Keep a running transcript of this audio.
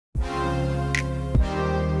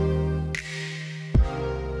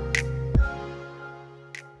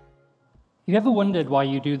Have you ever wondered why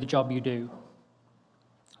you do the job you do?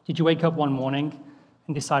 Did you wake up one morning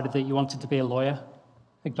and decided that you wanted to be a lawyer,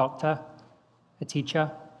 a doctor, a teacher?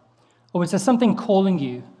 Or was there something calling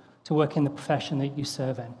you to work in the profession that you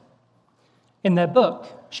serve in? In their book,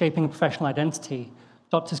 Shaping a Professional Identity,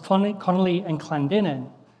 Drs. Connolly and Clandinin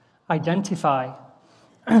identify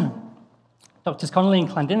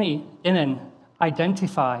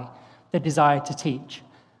the desire to teach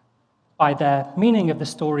by their meaning of the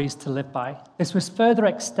stories to live by. This was further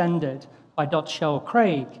extended by Dr. Cheryl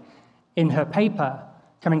Craig in her paper,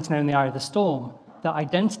 Coming to Know in the Eye of the Storm, that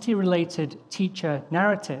identity-related teacher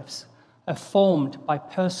narratives are formed by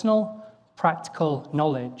personal, practical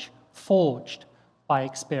knowledge forged by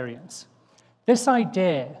experience. This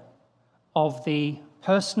idea of the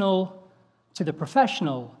personal to the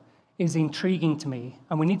professional is intriguing to me,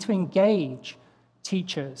 and we need to engage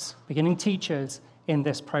teachers, beginning teachers, in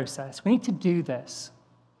this process. We need to do this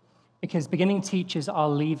because beginning teachers are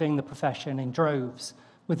leaving the profession in droves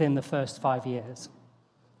within the first 5 years.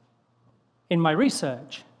 In my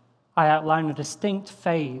research, I outline a distinct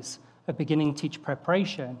phase of beginning teacher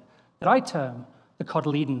preparation that I term the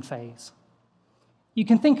cotyledon phase. You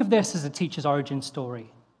can think of this as a teacher's origin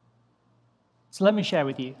story. So let me share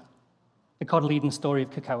with you the cotyledon story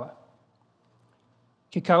of Kikoa.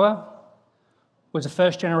 Kikoa was a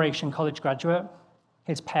first-generation college graduate.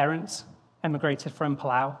 His parents emigrated from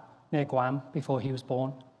Palau, near Guam, before he was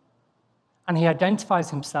born. And he identifies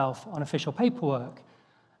himself on official paperwork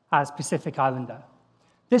as Pacific Islander.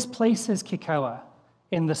 This places Kikoa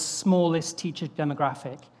in the smallest teacher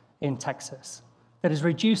demographic in Texas that is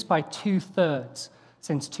reduced by 2/3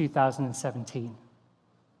 since 2017.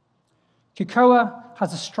 Kikoa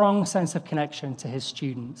has a strong sense of connection to his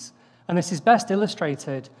students, and this is best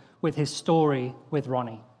illustrated with his story with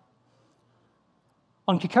Ronnie.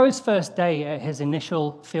 On Kikoa's first day at his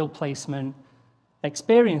initial field placement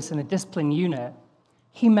experience in a discipline unit,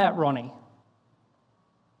 he met Ronnie.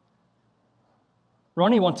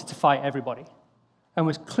 Ronnie wanted to fight everybody and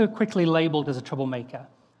was quickly labeled as a troublemaker.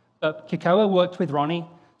 But Kikoa worked with Ronnie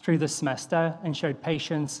through the semester and showed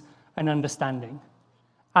patience and understanding.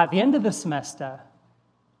 At the end of the semester,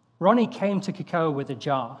 Ronnie came to Kikoa with a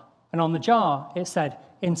jar, and on the jar it said,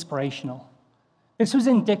 "Inspirational." This was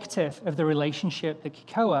indicative of the relationship that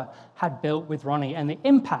Kikoa had built with Ronnie and the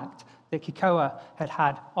impact that Kikoa had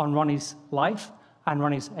had on Ronnie's life and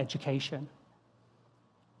Ronnie's education.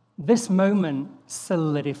 This moment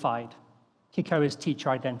solidified Kikoa's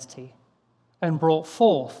teacher identity and brought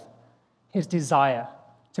forth his desire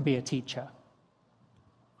to be a teacher.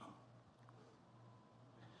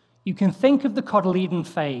 You can think of the cotyledon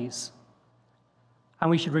phase,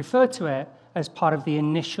 and we should refer to it as part of the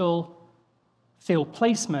initial field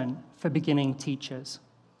placement for beginning teachers.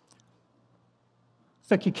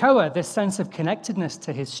 For Kikoa, this sense of connectedness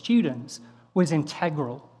to his students was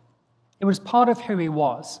integral. It was part of who he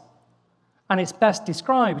was, and it's best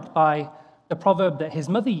described by the proverb that his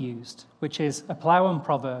mother used, which is a Palauan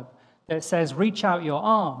proverb that says, "Reach out your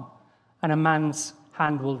arm, and a man's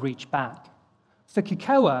hand will reach back." For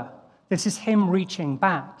Kikoa, this is him reaching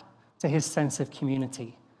back to his sense of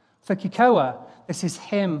community. For Kikoa, this is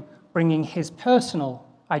him bringing his personal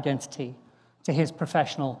identity to his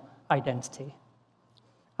professional identity.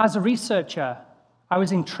 As a researcher, I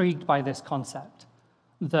was intrigued by this concept,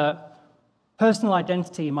 that personal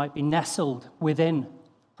identity might be nestled within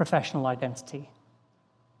professional identity.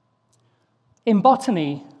 In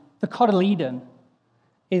botany, the cotyledon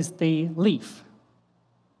is the leaf,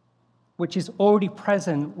 which is already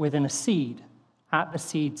present within a seed at the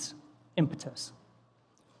seed's impetus.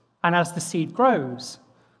 And as the seed grows,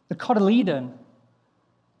 the cotyledon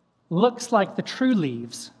looks like the true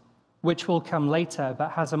leaves, which will come later,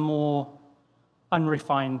 but has a more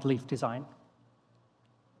unrefined leaf design.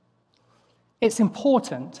 It's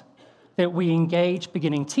important that we engage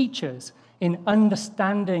beginning teachers in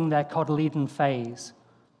understanding their cotyledon phase,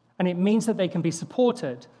 and it means that they can be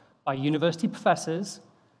supported by university professors,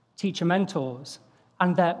 teacher mentors,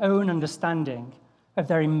 and their own understanding of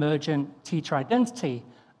their emergent teacher identity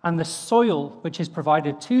and the soil which is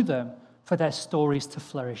provided to them for their stories to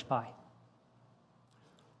flourish by.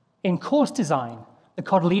 In course design, the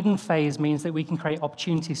cotyledon phase means that we can create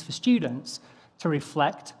opportunities for students to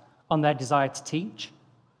reflect on their desire to teach.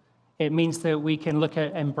 It means that we can look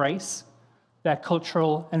at embrace their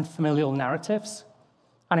cultural and familial narratives,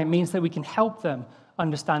 and it means that we can help them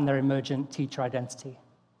understand their emergent teacher identity.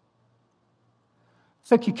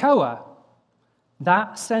 For Kikoa,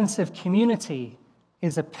 that sense of community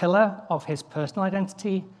is a pillar of his personal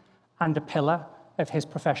identity and a pillar of his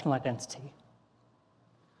professional identity.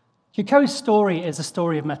 Kiko's story is a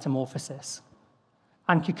story of metamorphosis,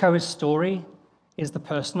 and Kiko's story is the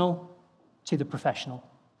personal to the professional.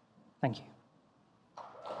 Thank you.